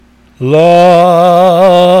La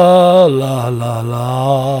la la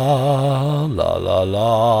la la la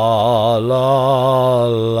la la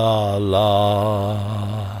la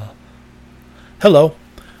la. Hello,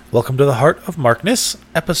 welcome to the Heart of Markness,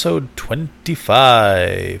 episode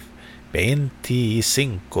 25,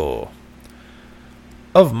 25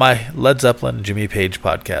 of my Led Zeppelin Jimmy Page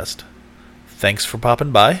podcast. Thanks for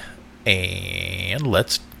popping by, and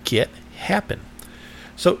let's get happen.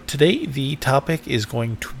 So today the topic is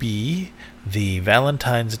going to be the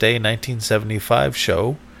Valentine's Day 1975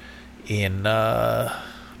 show in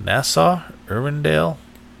Nassau, Uniondale,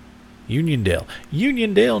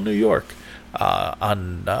 New York,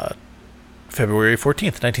 on February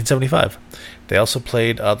 14th, 1975. They also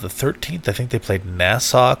played the 13th. I think they played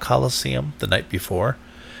Nassau Coliseum the night before.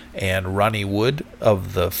 And Ronnie Wood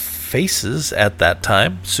of the Faces at that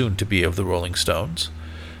time, soon to be of the Rolling Stones,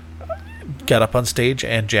 got up on stage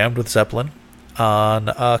and jammed with Zeppelin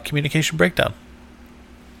on Communication Breakdown.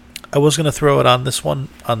 I was going to throw it on this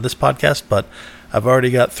podcast, but I've already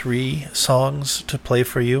got 3 songs to play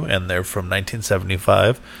for you, and they're from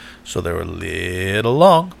 1975, so they're a little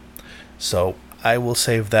long. So I will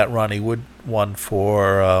save that Ronnie Wood one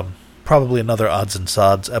for probably another Odds and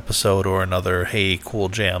Sods episode or another Hey Cool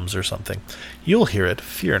Jams or something. You'll hear it.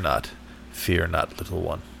 Fear not, little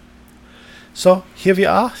one. So here we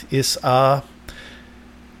are is a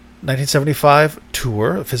 1975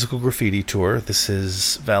 tour, a Physical Graffiti tour. This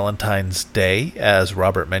is Valentine's Day, as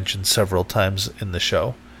Robert mentioned several times in the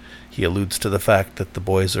show. He alludes to the fact that the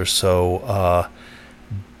boys are so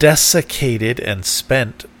desiccated and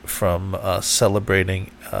spent from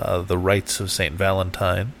celebrating the rites of St.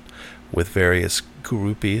 Valentine with various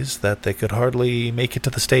groupies that they could hardly make it to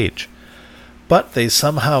the stage. But they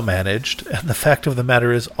somehow managed, and the fact of the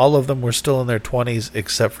matter is all of them were still in their 20s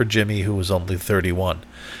except for Jimmy, who was only 31.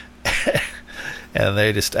 And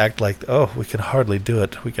they just act like, oh, we can hardly do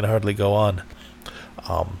it. We can hardly go on.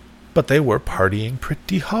 But they were partying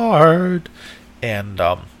pretty hard. And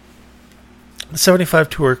the 75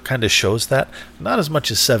 tour kind of shows that. Not as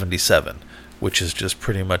much as 77, which is just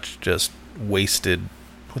pretty much just wasted.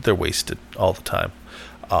 They're wasted all the time.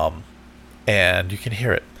 And you can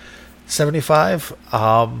hear it. 75,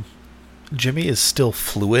 Jimmy is still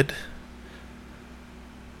fluid,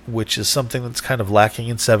 which is something that's kind of lacking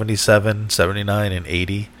in 77, 79, and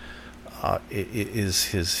 80. It is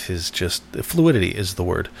his just fluidity is the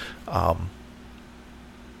word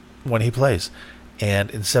when he plays,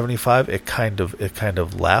 and in 75 it kind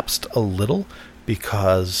of lapsed a little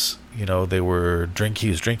because he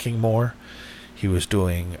was drinking more. He was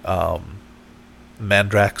doing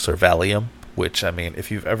Mandrax or Valium, which, I mean,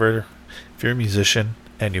 if you're a musician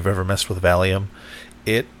and you've ever messed with Valium,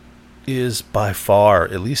 it is by far,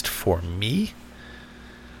 at least for me,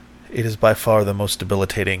 it is by far the most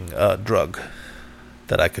debilitating drug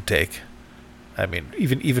that I could take. I mean,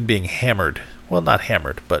 even being hammered, well, not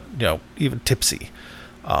hammered, but even tipsy,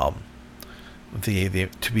 to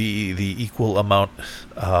be the equal amount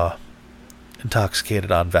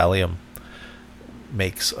intoxicated on Valium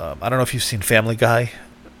makes. I don't know if you've seen Family Guy.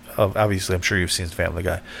 Obviously, I'm sure you've seen Family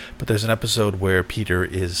Guy, but there's an episode where Peter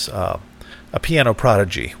is a piano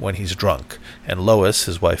prodigy when he's drunk, and Lois,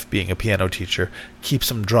 his wife, being a piano teacher,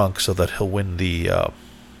 keeps him drunk so that he'll win the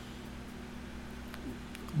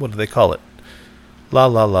what do they call it? La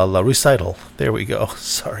la la la recital. There we go.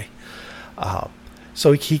 Sorry.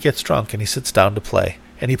 So he gets drunk and he sits down to play,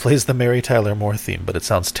 and he plays the Mary Tyler Moore theme, but it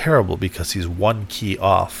sounds terrible because he's one key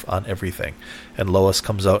off on everything. And Lois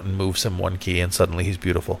comes out and moves him one key, and suddenly he's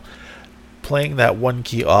beautiful. Playing that one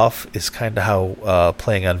key off is kind of how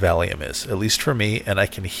playing on Valium is, at least for me, and I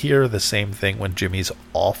can hear the same thing when Jimmy's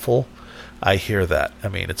awful. I hear that. I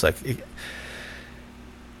mean, it's like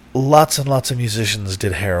lots and lots of musicians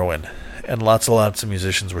did heroin, and lots of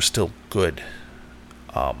musicians were still good.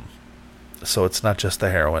 So it's not just the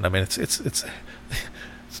heroin. I mean, it's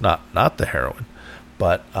not the heroin,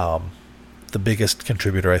 but the biggest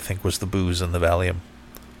contributor, I think, was the booze and the Valium.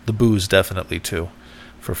 The booze definitely too,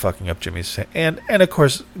 for fucking up Jimmy's, and of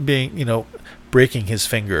course breaking his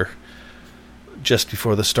finger just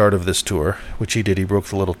before the start of this tour, which he did. He broke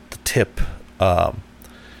the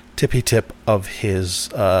tippy tip of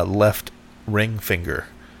his left ring finger,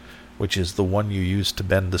 which is the one you use to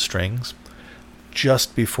bend the strings,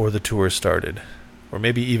 just before the tour started. Or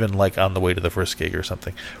maybe even like on the way to the first gig or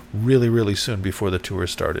something. Really, really soon before the tour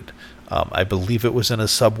started. I believe it was in a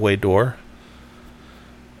subway door.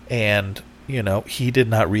 And, he did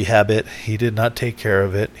not rehab it. He did not take care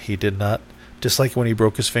of it. He did not, just like when he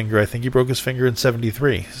broke his finger. I think he broke his finger in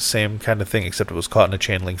 73. Same kind of thing, except it was caught in a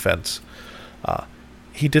chain link fence.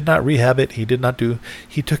 He did not rehab it. He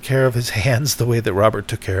took care of his hands the way that Robert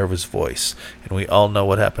took care of his voice. And we all know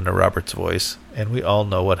what happened to Robert's voice. And we all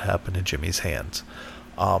know what happened to Jimmy's hands.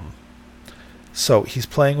 So he's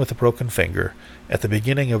playing with a broken finger. At the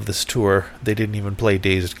beginning of this tour, they didn't even play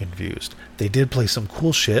Dazed and Confused. They did play some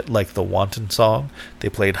cool shit like the Wanton song. They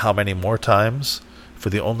played How Many More Times for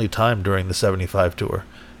the only time during the 75 tour.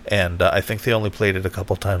 And I think they only played it a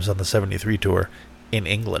couple times on the 73 tour in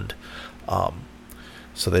England.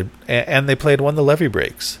 So they played When the Levee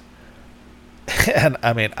Breaks. And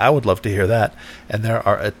I mean, I would love to hear that. And there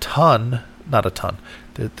are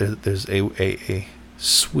there's a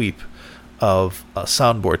sweep of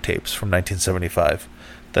soundboard tapes from 1975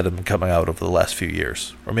 that have been coming out over the last few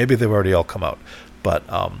years. Or maybe they've already all come out. But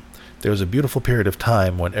there was a beautiful period of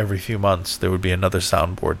time when every few months there would be another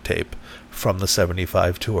soundboard tape from the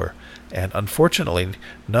 75 tour. And unfortunately,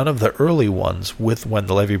 none of the early ones with When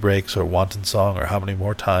the Levee Breaks or Wanton Song or How Many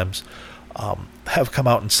More Times have come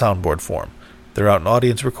out in soundboard form. They're out in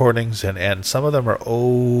audience recordings, and some of them are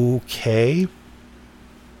okay,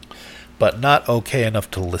 but not okay enough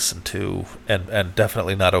to listen to, and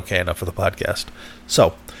definitely not okay enough for the podcast.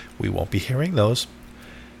 So, we won't be hearing those.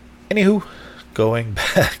 Anywho, going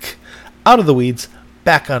back out of the weeds,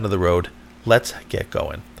 back onto the road, let's get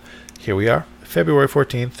going. Here we are, February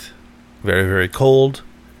 14th, very, very cold,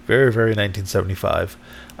 very, very 1975.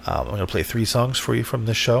 I'm going to play 3 songs for you from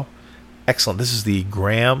this show. Excellent. This is the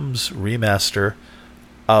Graeme's remaster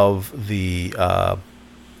of the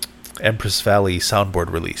Empress Valley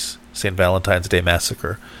soundboard release, St. Valentine's Day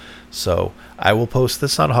Massacre. So I will post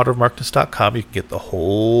this on heartofmarkness.com. You can get the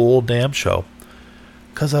whole damn show,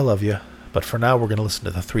 because I love you. But for now, we're going to listen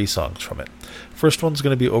to the 3 songs from it. First one's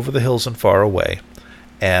going to be Over the Hills and Far Away.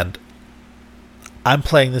 And I'm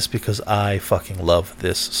playing this because I fucking love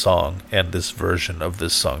this song and this version of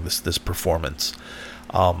this song, this performance.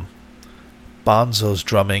 Bonzo's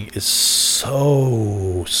drumming is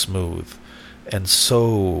so smooth and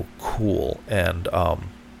so cool and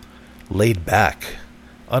laid back,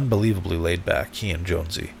 unbelievably laid back. He and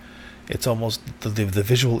Jonesy. It's almost the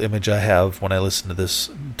visual image I have when I listen to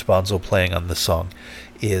Bonzo playing on this song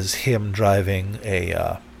is him driving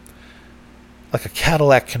like a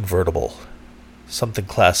Cadillac convertible, something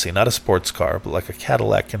classy, not a sports car, but like a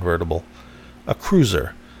Cadillac convertible, a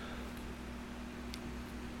cruiser.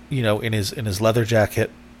 You know, in his leather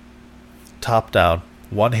jacket, top down,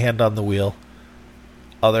 one hand on the wheel,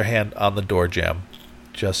 other hand on the door jamb,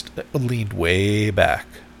 just leaned way back,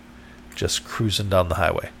 just cruising down the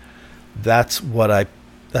highway. That's what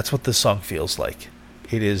this song feels like.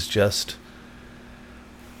 It is just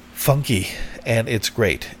funky, and it's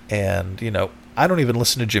great. And, you know, I don't even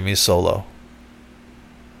listen to Jimmy's solo.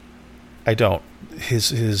 I don't.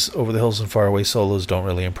 His Over the Hills and Far Away solos don't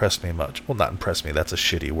really impress me much. Well, not impress me. That's a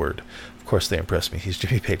shitty word. Of course they impress me. He's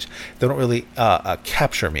Jimmy Page. They don't really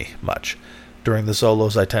capture me much. During the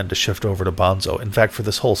solos, I tend to shift over to Bonzo. In fact, for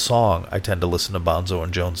this whole song, I tend to listen to Bonzo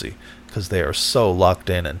and Jonesy because they are so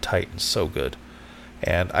locked in and tight and so good.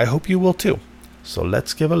 And I hope you will too. So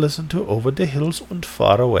let's give a listen to Over the Hills and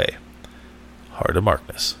Far Away. Heart of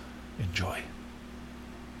Markness. Enjoy.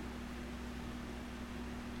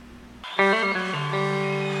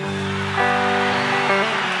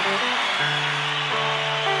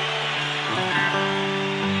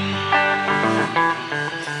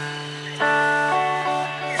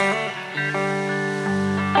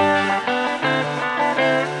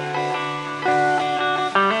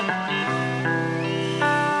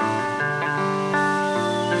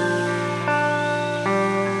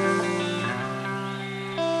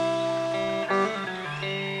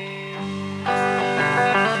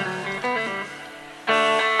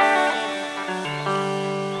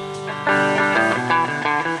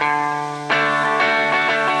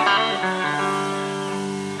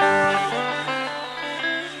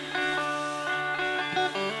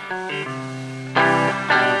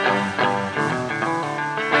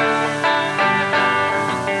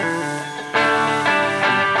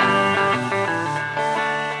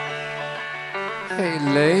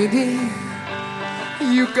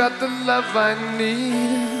 Got the love I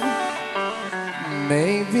need,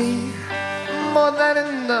 maybe more than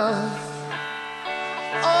enough.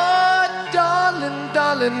 Oh, darling,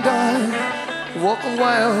 darling, darling, walk a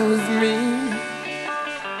while with me.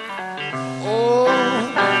 Oh,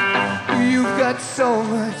 you've got so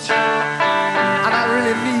much, and I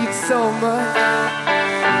really need so much.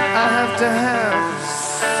 I have to have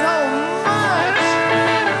so much.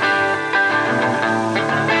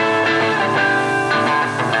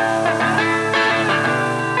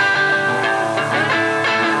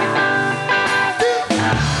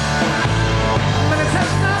 I'm gonna tell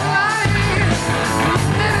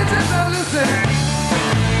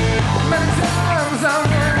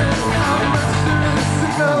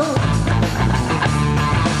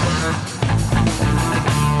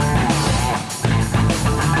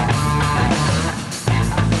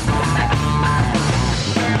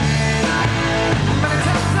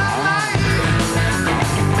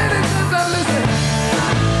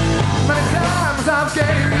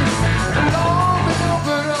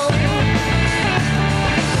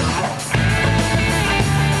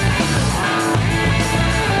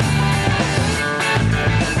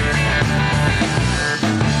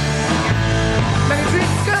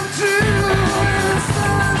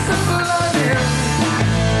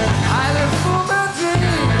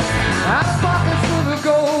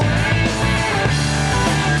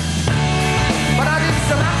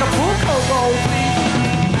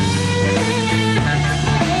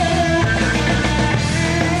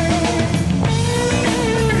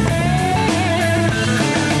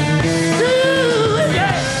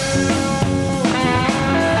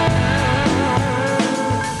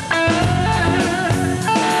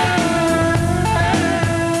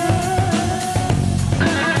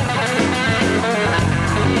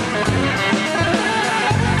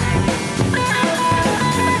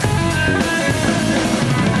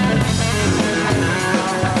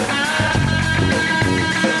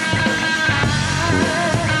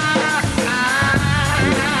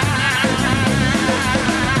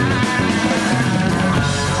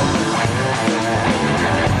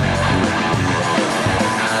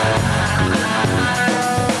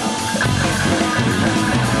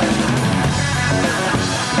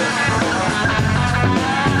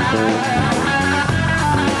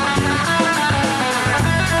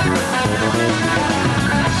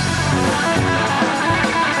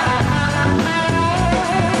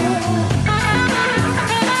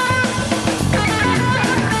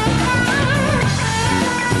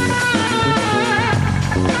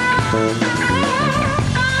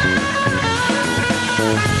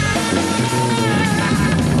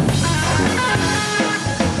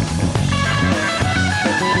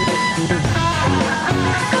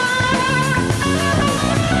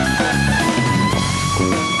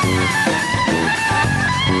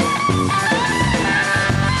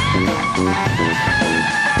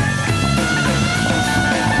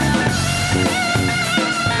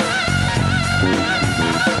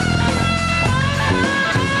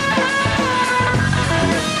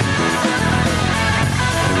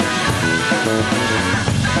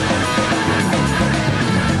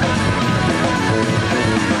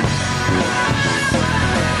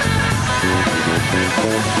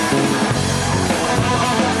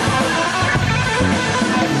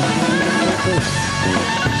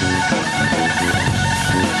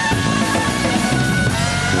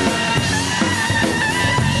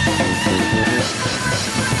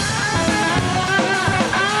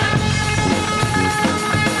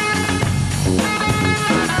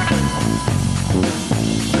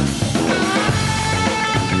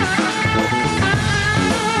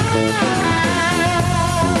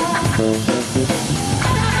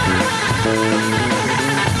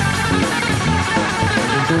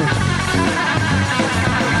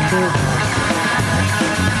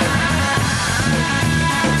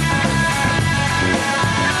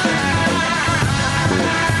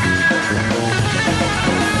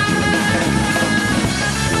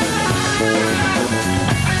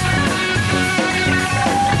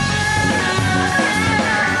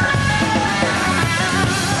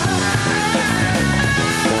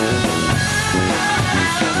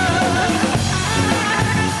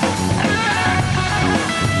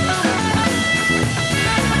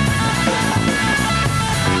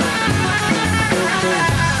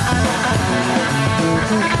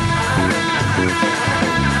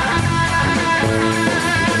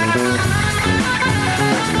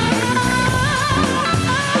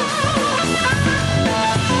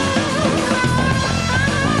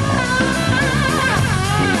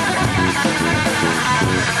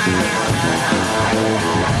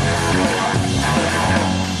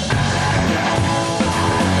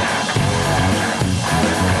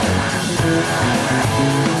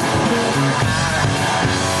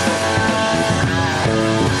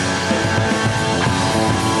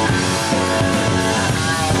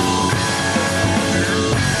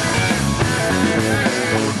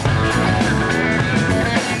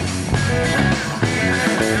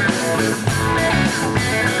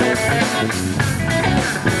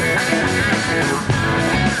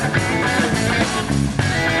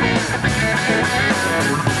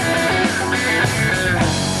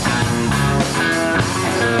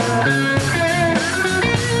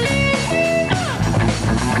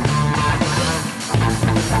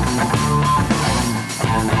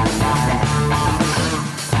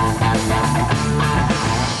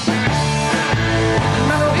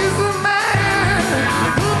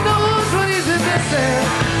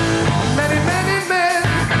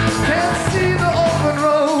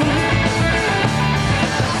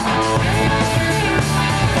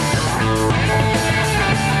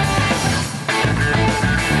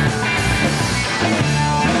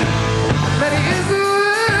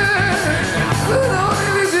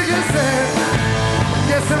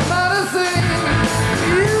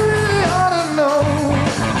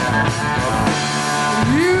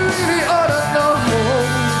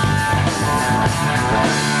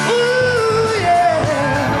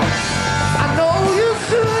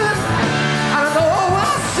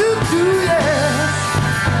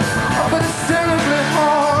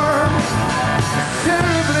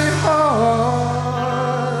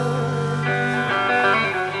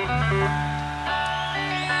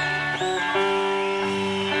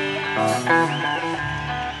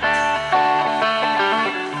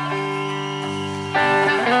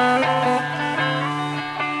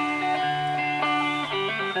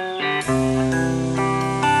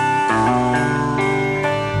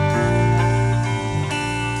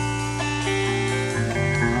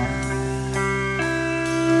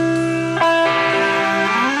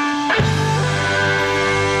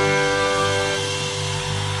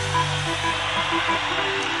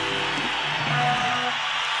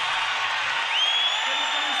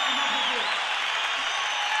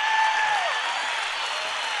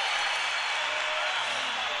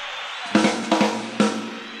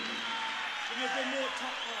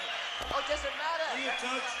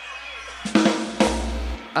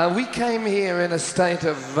We came here in a state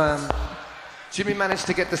of... Jimmy managed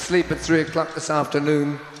to get to sleep at 3 o'clock this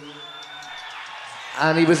afternoon.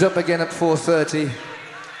 And he was up again at 4:30.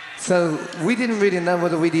 So we didn't really know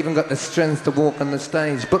whether we'd even got the strength to walk on the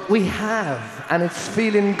stage. But we have, and it's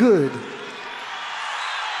feeling good.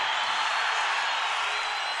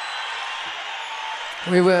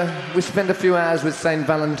 We spent a few hours with St.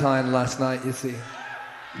 Valentine last night, you see.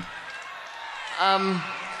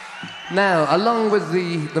 Now, along with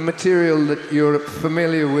the material that you're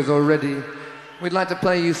familiar with already, we'd like to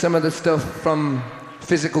play you some of the stuff from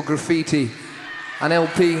Physical Graffiti, an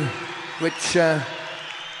LP which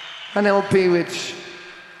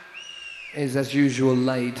is, as usual,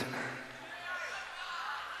 late.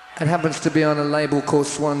 It happens to be on a label called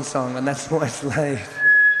Swan Song, and that's why it's late.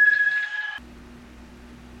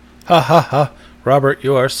 Ha ha ha. Robert,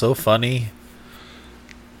 you are so funny.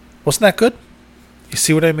 Wasn't that good? You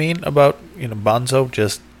see what I mean about, Bonzo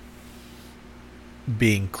just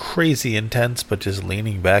being crazy intense, but just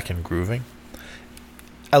leaning back and grooving?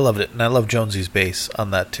 I loved it, and I love Jonesy's bass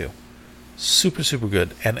on that too. Super, super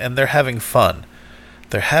good. And they're having fun.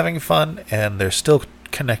 They're having fun, and they're still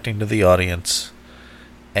connecting to the audience.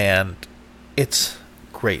 And it's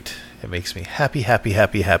great. It makes me happy, happy,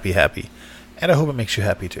 happy, happy, happy. And I hope it makes you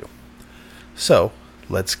happy too. So,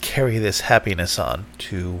 let's carry this happiness on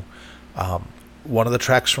to one of the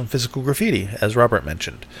tracks from Physical Graffiti, as Robert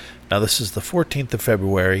mentioned. Now, this is the 14th of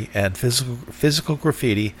February, and Physical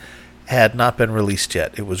Graffiti had not been released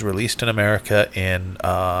yet. It was released in America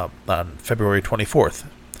on February 24th.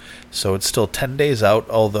 So it's still 10 days out,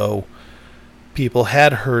 although people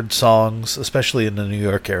had heard songs, especially in the New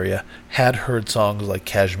York area, had heard songs like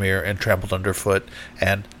Kashmir and Trampled Underfoot,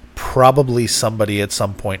 and probably somebody at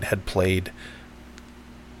some point had played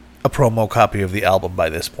a promo copy of the album by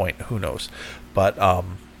this point. Who knows? But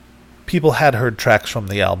people had heard tracks from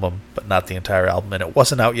the album, but not the entire album, and it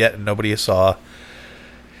wasn't out yet, and nobody saw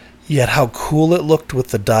yet how cool it looked with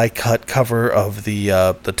the die-cut cover of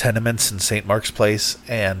the Tenements in St. Mark's Place,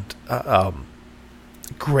 and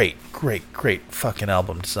great fucking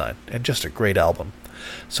album design, and just a great album.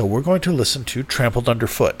 So we're going to listen to Trampled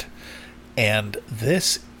Underfoot, and I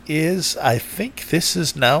think this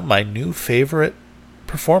is now my new favorite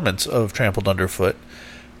performance of Trampled Underfoot,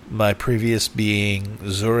 my previous being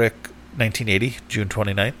Zurich 1980, June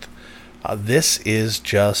 29th. This is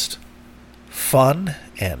just fun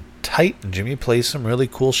and tight, and Jimmy plays some really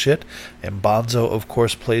cool shit, and Bonzo, of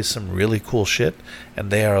course, plays some really cool shit,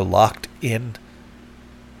 and they are locked in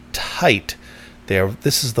tight.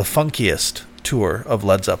 This is the funkiest tour of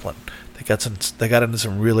Led Zeppelin. They got into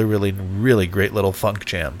some really, really, really great little funk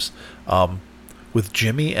jams, with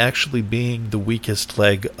Jimmy actually being the weakest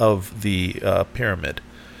leg of the pyramid,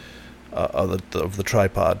 of the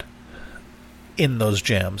tripod in those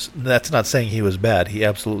jams. That's not saying he was bad. He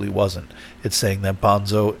absolutely wasn't. It's saying that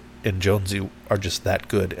Bonzo and Jonesy are just that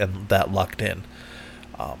good and that locked in.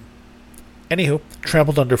 Anywho,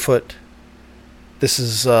 Trampled Underfoot. This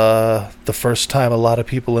is the first time a lot of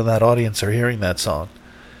people in that audience are hearing that song,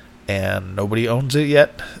 and nobody owns it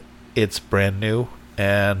yet. It's brand new,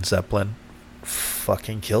 and Zeppelin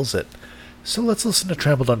fucking kills it. So let's listen to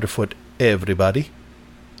Trampled Underfoot, everybody.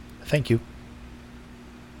 Thank you.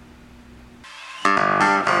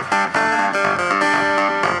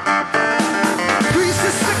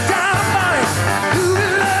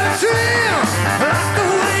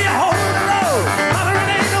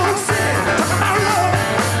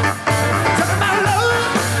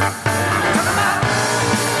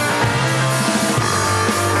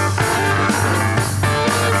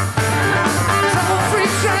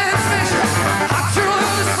 Transmission, hot, true,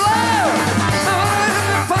 slow.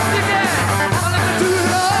 Oh, fuck again.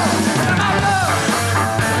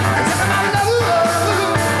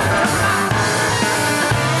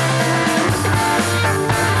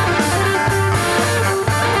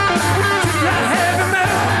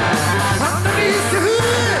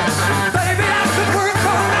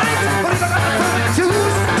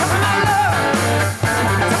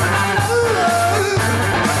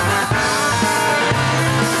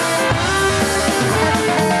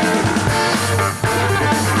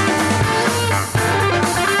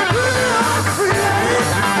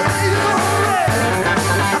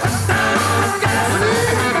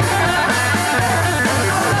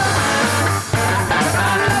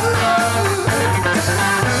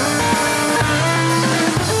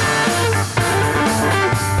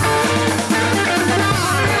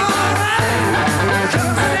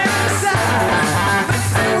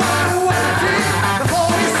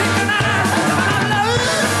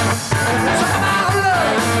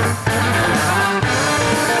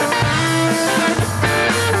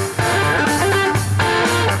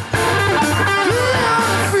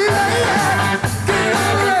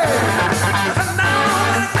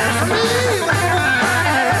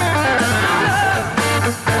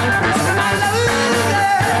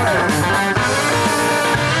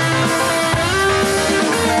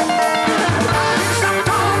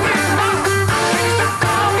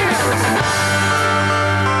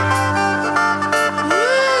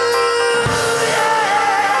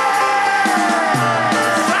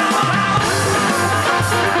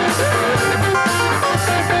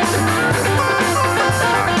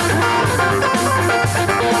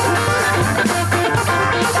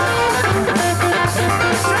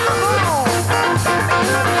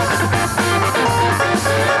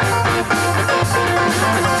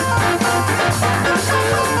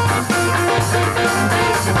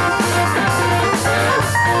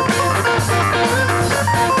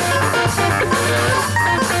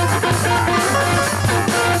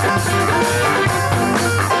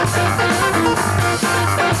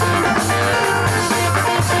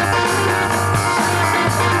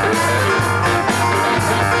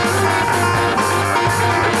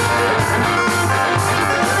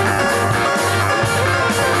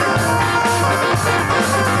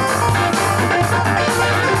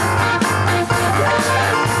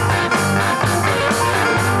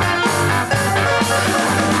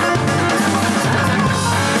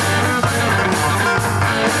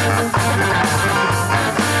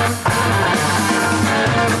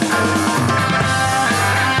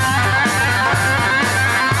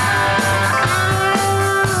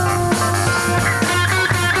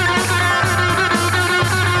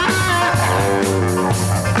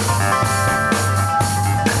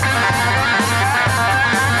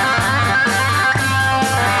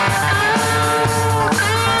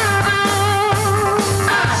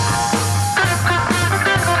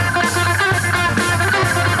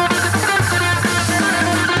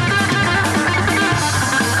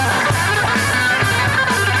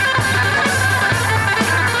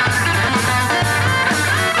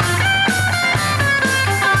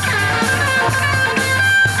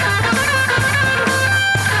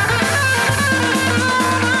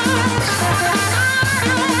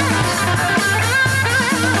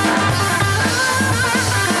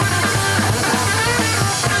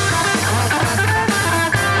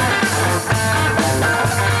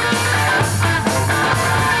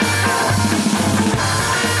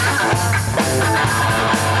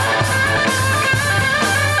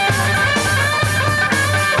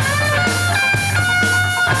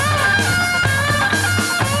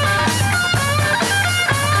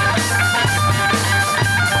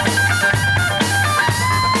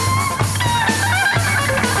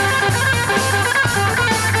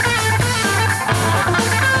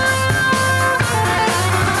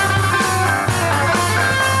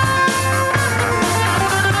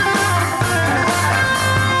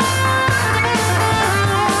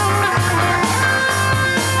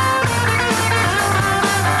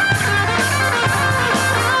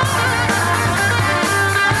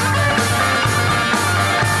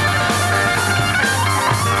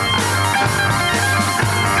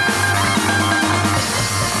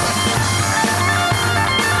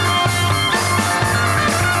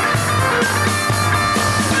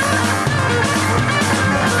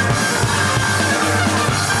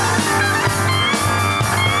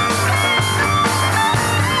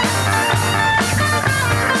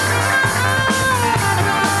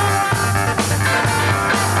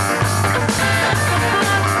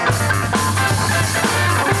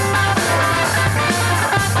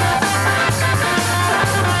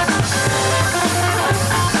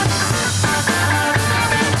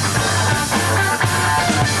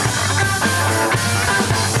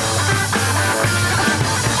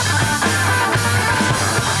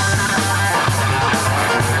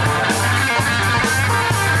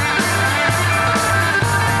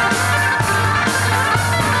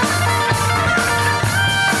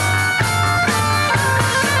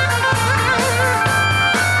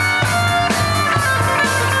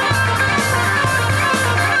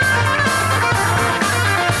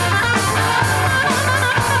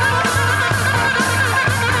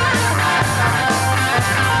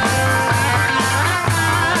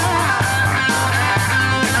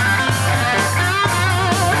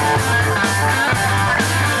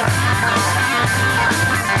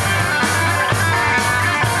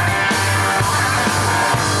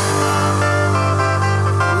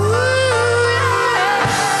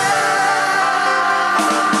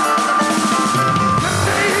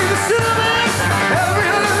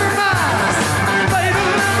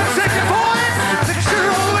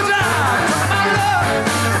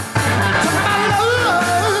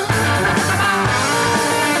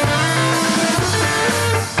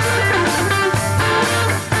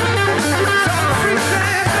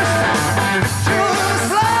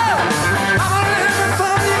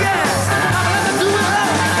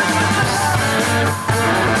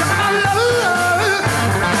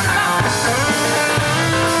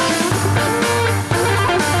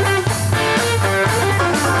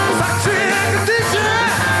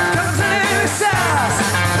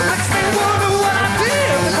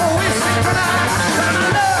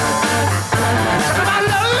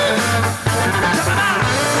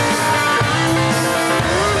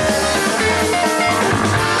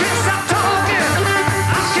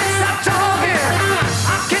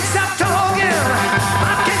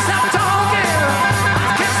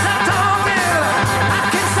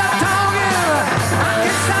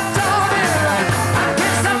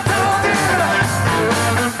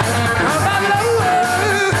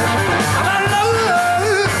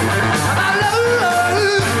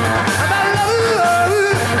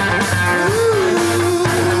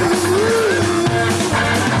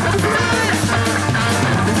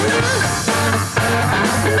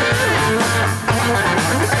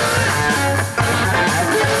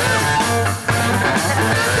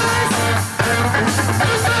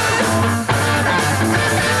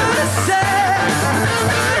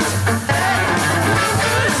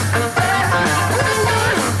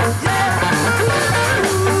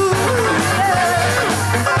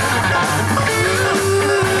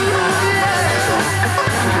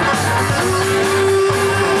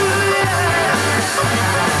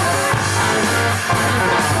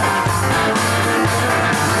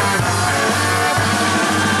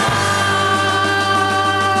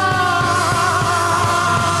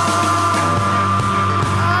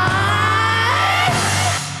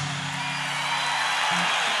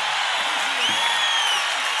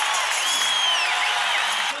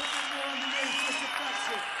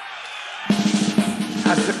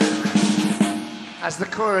 As the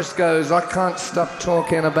chorus goes, I can't stop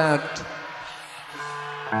talking about.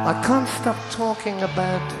 I can't stop talking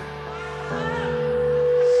about.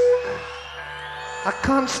 I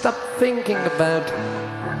can't stop thinking about.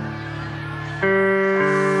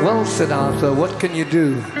 Well, said Arthur, what can you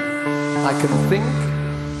do? I can think.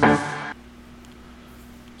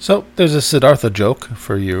 So, there's a Siddhartha joke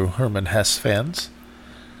for you Herman Hesse fans.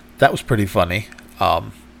 That was pretty funny.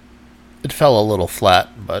 It fell a little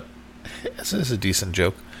flat, but it's a decent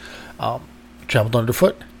joke. Trampled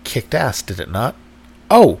Underfoot kicked ass, did it not?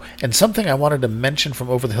 Oh, and something I wanted to mention from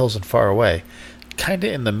Over the Hills and Far Away.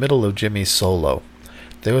 Kinda in the middle of Jimmy's solo,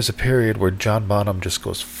 there was a period where John Bonham just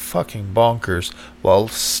goes fucking bonkers while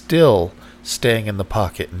still staying in the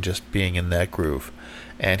pocket and just being in that groove.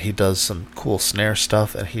 And he does some cool snare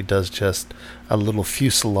stuff, and he does just a little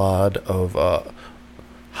fusillade of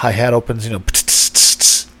hi-hat opens, and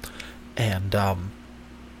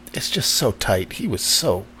it's just so tight. He was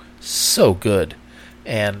so good.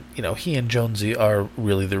 And, he and Jonesy are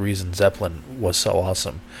really the reason Zeppelin was so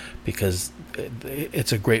awesome, because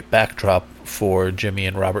it's a great backdrop for Jimmy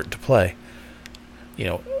and Robert to play,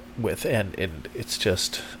 with. And it's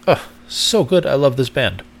just, so good. I love this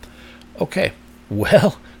band. Okay,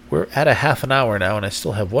 well, we're at a half an hour now, and I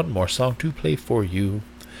still have one more song to play for you.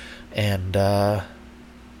 And,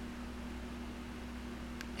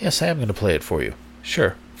 yes, I am going to play it for you.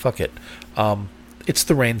 Sure, fuck it. It's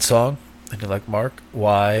the Rain song. And you're like, Mark,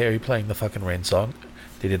 why are you playing the fucking Rain song?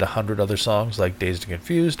 They did 100 other songs like Dazed and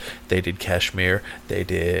Confused. They did Kashmir. They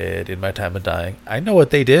did In My Time of Dying. I know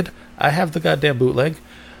what they did. I have the goddamn bootleg.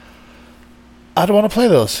 I don't want to play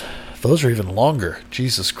those. Those are even longer.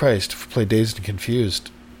 Jesus Christ. If we play Dazed and Confused,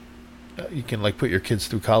 you can put your kids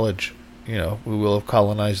through college. We will have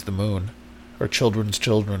colonized the moon. Our children's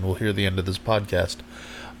children will hear the end of this podcast.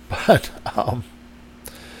 But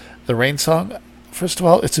the Rain song, first of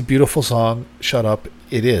all, it's a beautiful song. Shut up.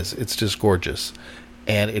 It is. It's just gorgeous.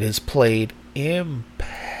 And it is played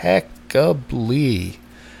impeccably.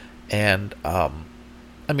 And,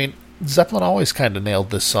 Zeppelin always kind of nailed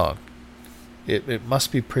this song. It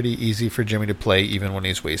must be pretty easy for Jimmy to play even when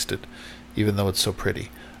he's wasted, even though it's so pretty.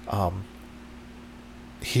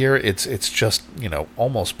 Here, it's just,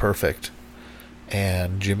 almost perfect.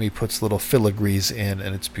 And Jimmy puts little filigrees in,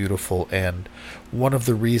 and it's beautiful. And one of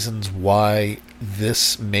the reasons why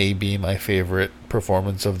this may be my favorite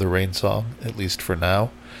performance of the Rain song, at least for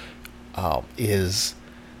now, is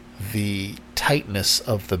the tightness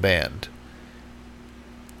of the band.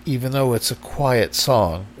 Even though it's a quiet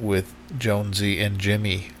song with Jonesy and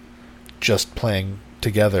Jimmy just playing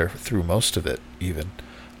together through most of it, even,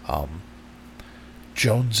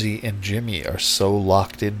 Jonesy and Jimmy are so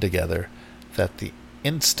locked in together that the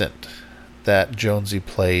instant that Jonesy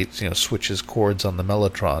plays, switches chords on the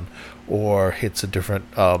mellotron or hits a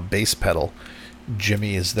different bass pedal,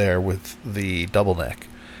 Jimmy is there with the double neck.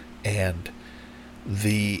 And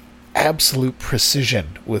the absolute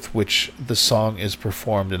precision with which the song is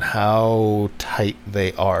performed and how tight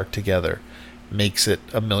they are together makes it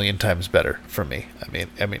a million times better for me. I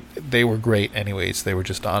mean, they were great anyways. They were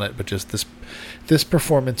just on it, but just this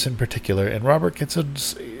performance in particular. And Robert gets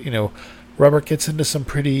into some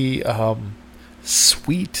pretty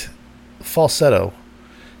sweet falsetto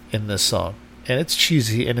in this song. And it's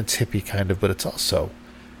cheesy and it's hippie kind of, but it's also,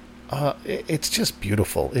 it's just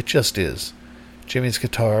beautiful. It just is. Jimmy's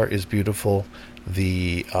guitar is beautiful.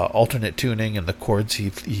 The alternate tuning and the chords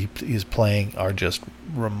he is playing are just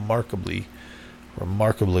remarkably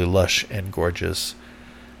lush and gorgeous.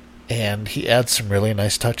 And he adds some really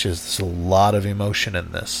nice touches. There's a lot of emotion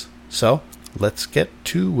in this. So, let's get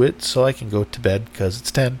to it so I can go to bed because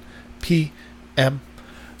it's 10 p.m.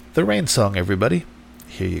 The Rain song, everybody.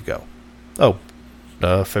 Here you go. Oh,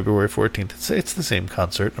 February 14th. It's the same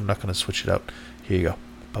concert. I'm not going to switch it out. Here you go.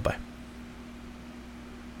 Bye-bye.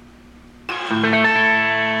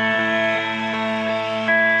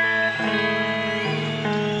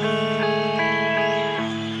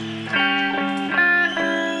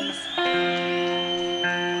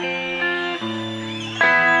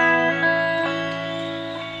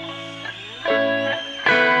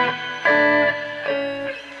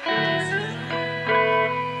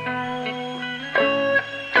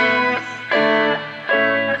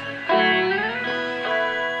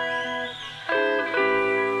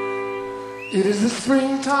 It is the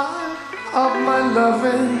springtime of my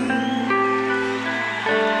loving,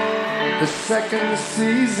 the second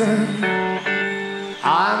season.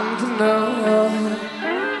 I'm to know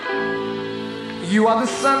you are the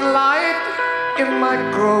sunlight in my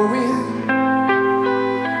growing,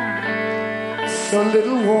 so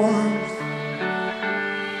little warmth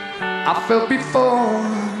I felt before.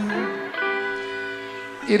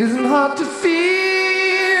 It isn't hard to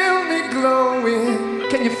feel me glowing.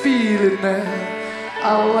 Can you feel it now?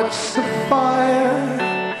 I watched the fire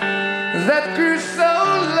that grew so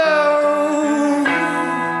low.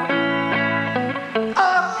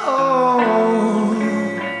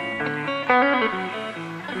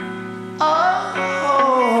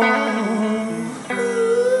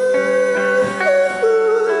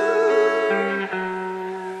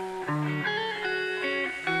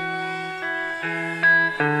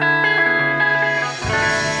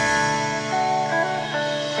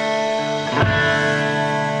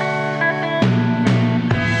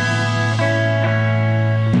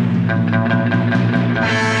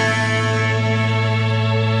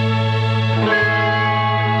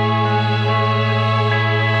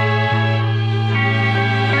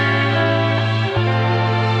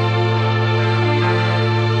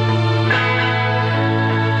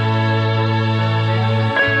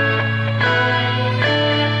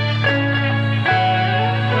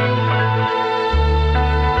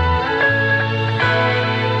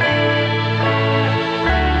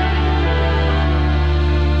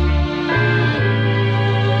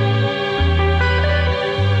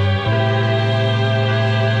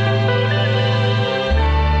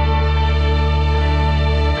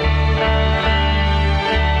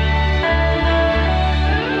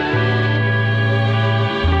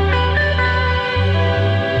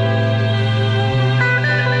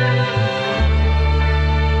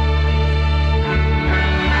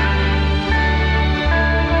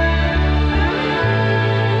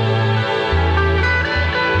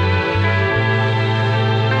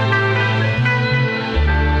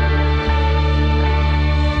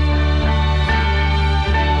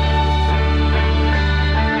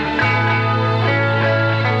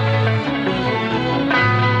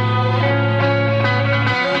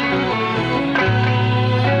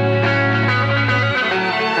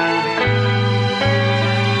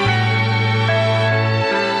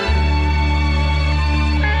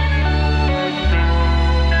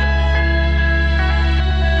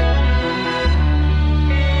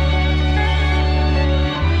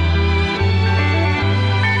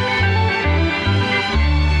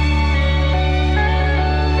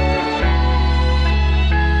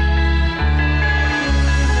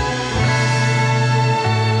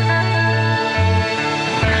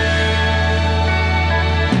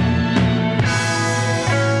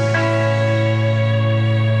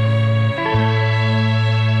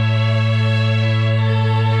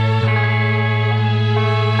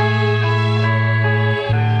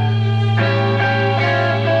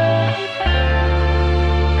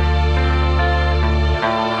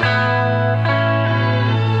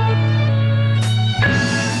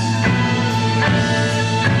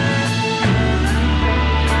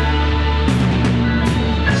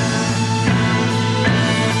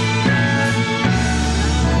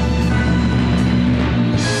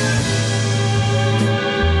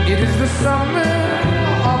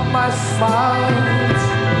 smiles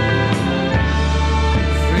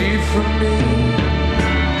flee from me,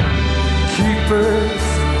 keepers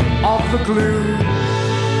of the glue.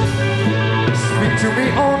 Speak to me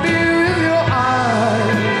only with your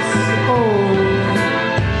eyes. Oh,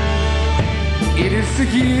 it is to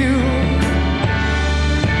you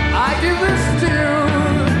I give this tune.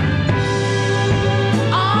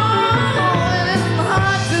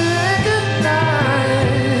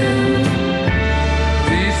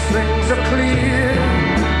 Clear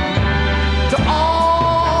to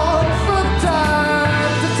all from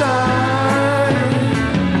time to time.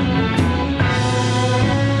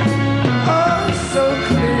 Oh, so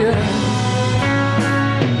clear.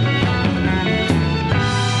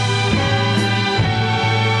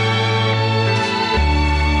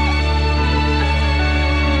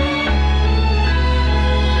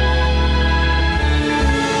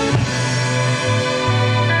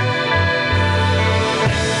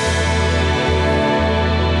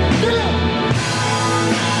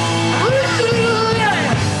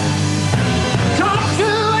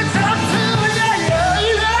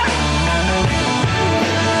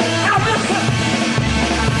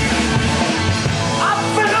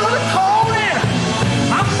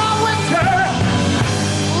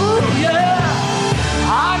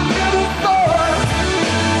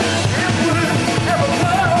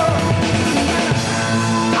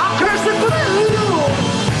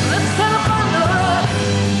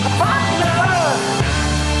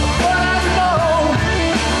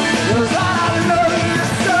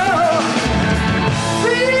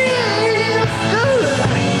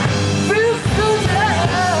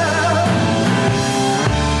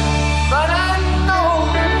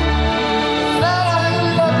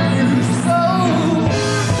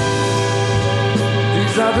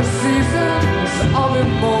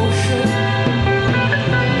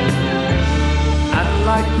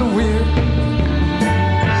 the wind.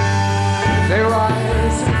 They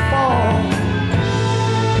rise and fall.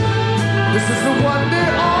 This is the wonder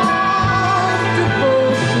of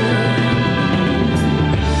devotion.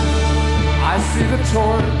 I see the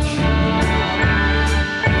torch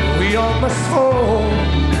we all must hold.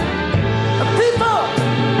 People,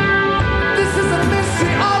 this is a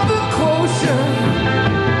mystery of the quotient.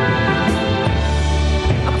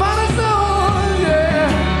 Upon us all, yeah.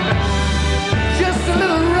 Just a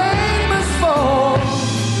little rain must fall.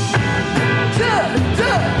 Duh,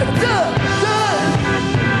 duh, duh, duh.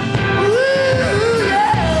 Ooh,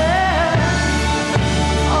 yeah.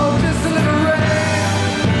 Oh, just a little rain.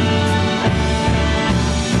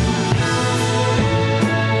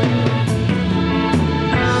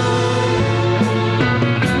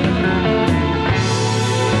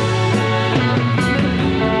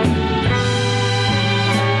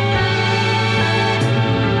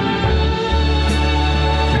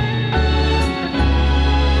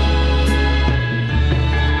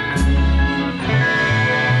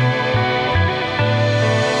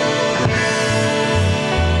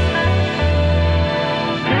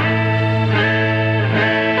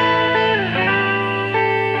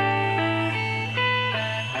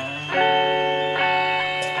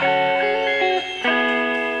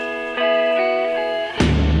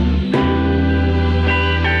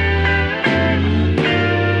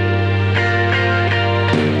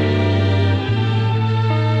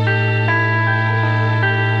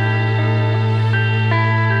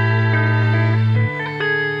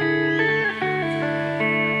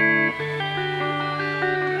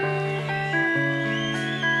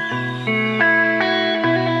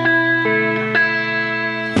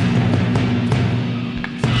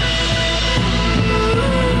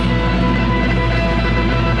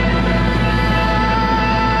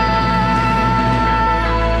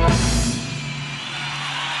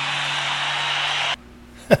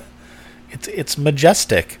 It's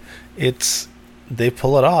majestic. They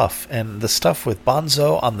pull it off, and the stuff with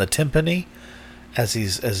Bonzo on the timpani, as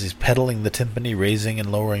he's pedaling the timpani, raising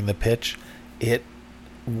and lowering the pitch, it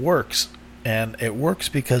works, and it works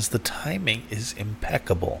because the timing is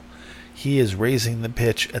impeccable. He is raising the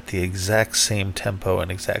pitch at the exact same tempo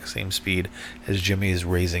and exact same speed as Jimmy is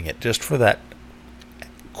raising it, just for that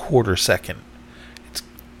quarter second.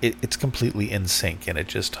 It's completely in sync, and it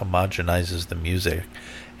just homogenizes the music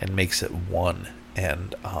and makes it one.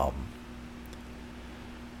 And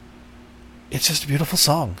it's just a beautiful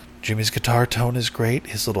song. Jimmy's guitar tone is great.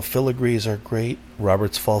 His little filigrees are great.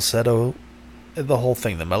 Robert's falsetto, the whole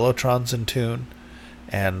thing. The mellotron's in tune.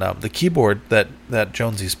 And the keyboard that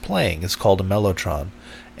Jonesy's playing is called a mellotron.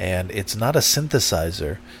 And it's not a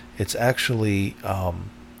synthesizer. It's actually an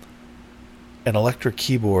electric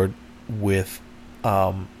keyboard with...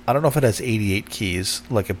 I don't know if it has 88 keys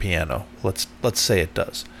like a piano. Let's say it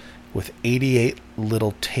does. With 88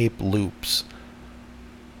 little tape loops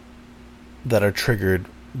that are triggered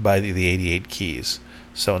by the 88 keys.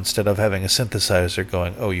 So instead of having a synthesizer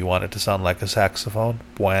going, oh, you want it to sound like a saxophone?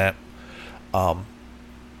 Bwah.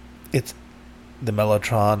 It's the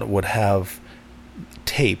mellotron would have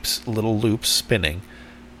tapes, little loops spinning,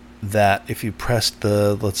 that if you pressed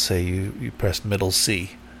let's say you pressed middle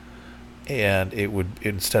C, and it would,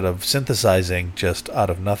 instead of synthesizing just out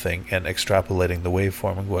of nothing and extrapolating the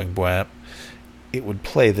waveform and going bwamp, it would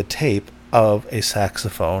play the tape of a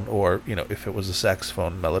saxophone, or, if it was a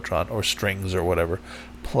saxophone, mellotron, or strings or whatever,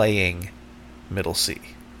 playing middle C.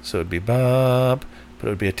 So it'd be bump, but it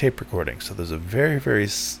would be a tape recording. So there's a very, very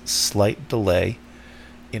slight delay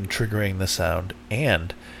in triggering the sound,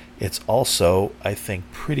 and it's also, I think,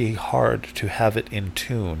 pretty hard to have it in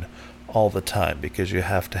tune all the time, because you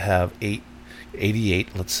have to have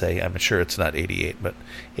 88, let's say, I'm sure it's not 88, but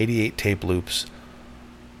 88 tape loops,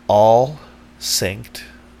 all synced,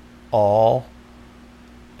 all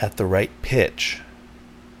at the right pitch.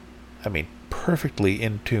 I mean, perfectly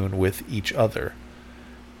in tune with each other.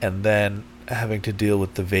 And then having to deal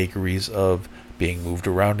with the vagaries of being moved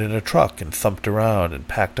around in a truck and thumped around and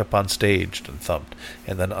packed up on stage and thumped.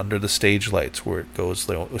 And then under the stage lights where it goes,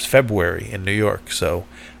 it was February in New York, so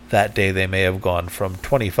that day they may have gone from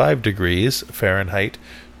 25 degrees Fahrenheit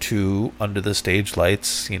to, under the stage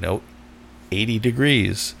lights, 80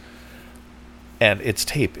 degrees. And it's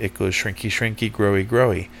tape. It goes shrinky, shrinky, growy,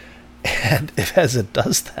 growy. And as it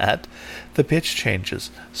does that, the pitch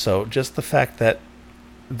changes. So just the fact that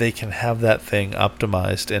they can have that thing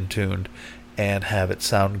optimized and tuned and have it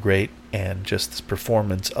sound great, and just this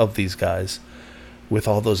performance of these guys with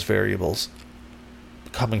all those variables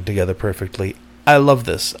coming together perfectly. I love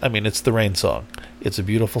this. I mean, it's the Rain song. It's a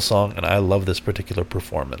beautiful song, and I love this particular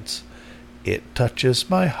performance. It touches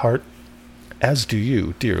my heart, as do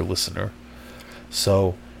you, dear listener.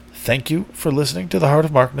 So, thank you for listening to The Heart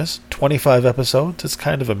of Markness. 25 episodes. It's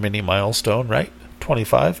kind of a mini milestone, right?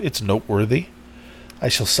 25. It's noteworthy. I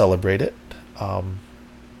shall celebrate it.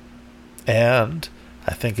 And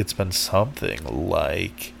I think it's been something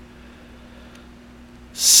like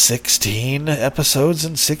 16 episodes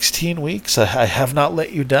in 16 weeks. I have not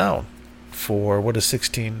let you down. For what is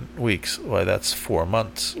 16 weeks? Why, that's 4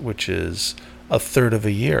 months, which is a third of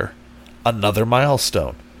a year. Another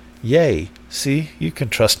milestone. Yay. See, you can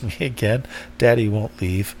trust me again. Daddy won't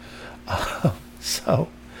leave. So,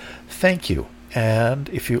 thank you. And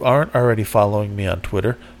if you aren't already following me on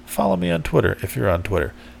Twitter, follow me on Twitter if you're on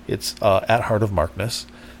Twitter. It's at Heart of Markness.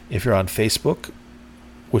 If you're on Facebook,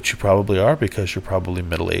 which you probably are because you're probably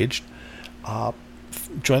middle-aged,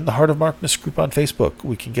 join the Heart of Markness group on Facebook.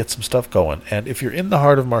 We can get some stuff going. And if you're in the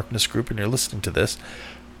Heart of Markness group and you're listening to this,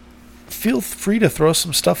 feel free to throw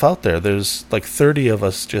some stuff out there. There's like 30 of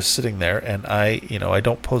us just sitting there, and I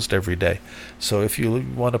don't post every day. So if you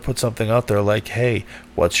want to put something out there like, hey,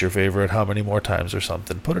 what's your favorite, how many more times or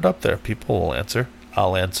something, put it up there. People will answer.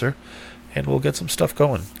 I'll answer. And we'll get some stuff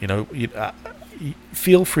going.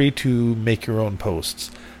 Feel free to make your own posts,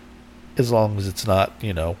 as long as it's not,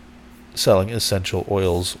 selling essential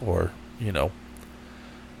oils or,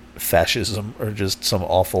 fascism or just some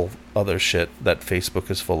awful other shit that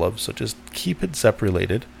Facebook is full of. So just keep it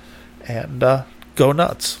Zepp-related and go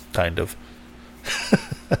nuts, kind of.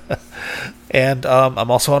 And I'm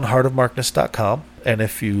also on heartofmarkness.com. And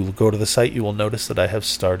if you go to the site, you will notice that I have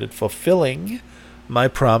started fulfilling my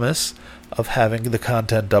promise of having the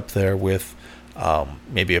content up there with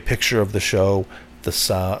maybe a picture of the show, the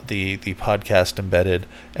podcast embedded,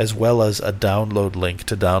 as well as a download link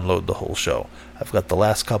to download the whole show. I've got the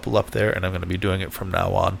last couple up there, and I'm going to be doing it from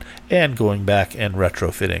now on, and going back and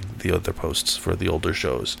retrofitting the other posts for the older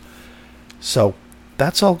shows. So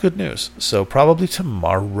that's all good news. So probably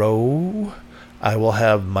tomorrow I will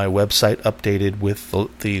have my website updated with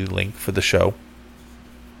the link for the show,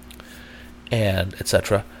 and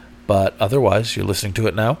etc. But otherwise, you're listening to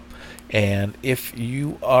it now. And if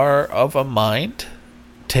you are of a mind,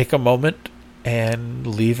 take a moment and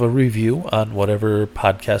leave a review on whatever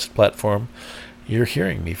podcast platform you're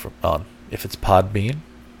hearing me on. If it's Podbean,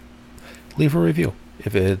 leave a review.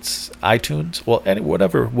 If it's iTunes, well,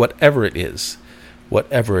 whatever it is.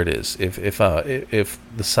 If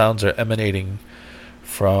the sounds are emanating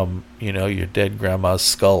from, your dead grandma's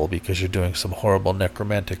skull because you're doing some horrible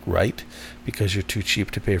necromantic rite because you're too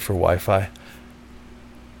cheap to pay for Wi-Fi,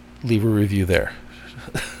 leave a review there.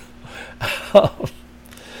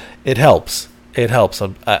 It helps.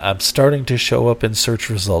 I'm starting to show up in search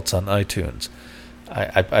results on iTunes.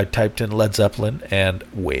 I typed in Led Zeppelin, and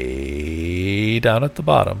way down at the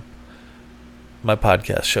bottom, my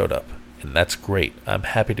podcast showed up. And that's great. I'm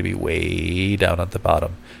happy to be way down at the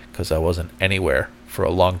bottom because I wasn't anywhere for a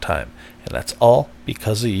long time. And that's all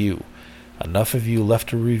because of you. Enough of you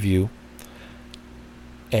left a review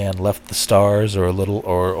and left the stars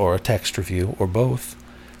or a text review or both,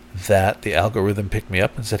 that the algorithm picked me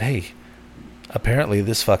up and said, hey, apparently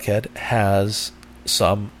this fuckhead has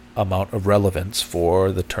some amount of relevance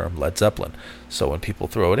for the term Led Zeppelin. So when people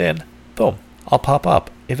throw it in, boom, I'll pop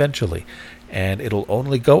up eventually. And it'll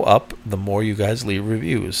only go up the more you guys leave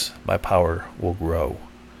reviews. My power will grow,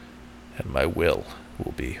 and my will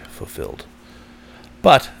be fulfilled.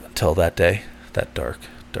 But until that day, that dark,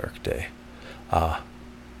 dark day,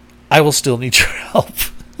 I will still need your help.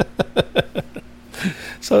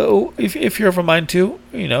 So if you're of a mind to,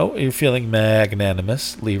 you're feeling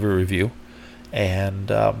magnanimous, leave a review,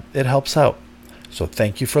 and it helps out. So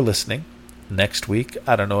thank you for listening. Next week,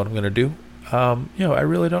 I don't know what I'm going to do. I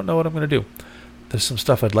really don't know what I'm going to do. There's some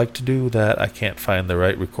stuff I'd like to do that I can't find the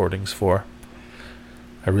right recordings for.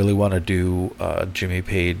 I really want to do Jimmy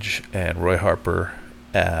Page and Roy Harper,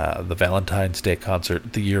 the Valentine's Day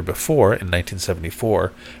concert the year before, in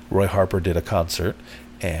 1974. Roy Harper did a concert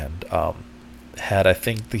and had, I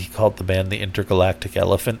think he called the band the Intergalactic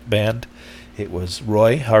Elephant Band. It was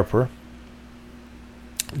Roy Harper,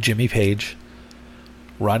 Jimmy Page,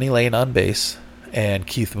 Ronnie Lane on bass, and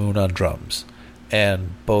Keith Moon on drums.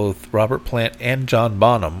 And both Robert Plant and John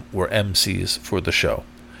Bonham were MCs for the show.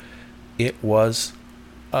 It was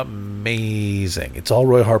amazing. It's all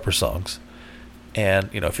Roy Harper songs. And,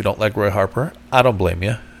 if you don't like Roy Harper, I don't blame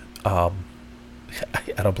you. I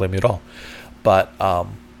don't blame you at all. But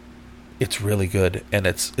it's really good. And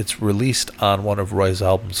it's released on one of Roy's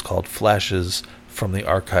albums called Flashes from the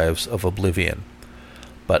Archives of Oblivion.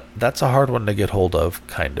 But that's a hard one to get hold of,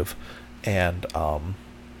 kind of. And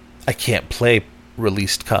I can't play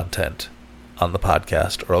released content on the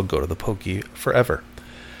podcast, or I'll go to the pokey forever.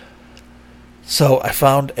 So I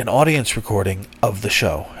found an audience recording of the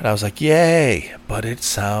show, and I was like, yay! But it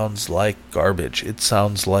sounds like garbage. It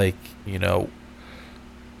sounds like,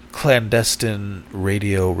 clandestine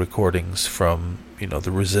radio recordings from,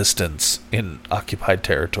 the resistance in occupied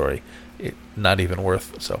territory. Not even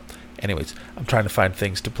worth. So, anyways, I'm trying to find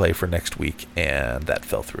things to play for next week, and that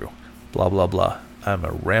fell through. Blah, blah, blah. I'm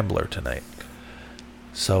a rambler tonight.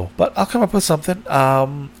 So, but I'll come up with something.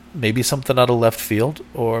 Maybe something out of left field,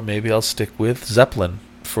 or maybe I'll stick with Zeppelin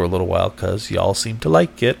for a little while, because y'all seem to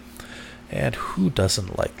like it. And who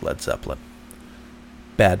doesn't like Led Zeppelin?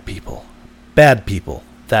 Bad people. Bad people.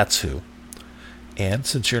 That's who. And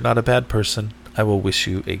since you're not a bad person, I will wish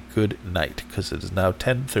you a good night, because it is now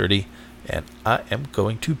 10:30, and I am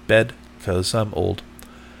going to bed, because I'm old.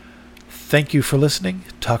 Thank you for listening.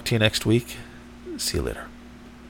 Talk to you next week. See you later.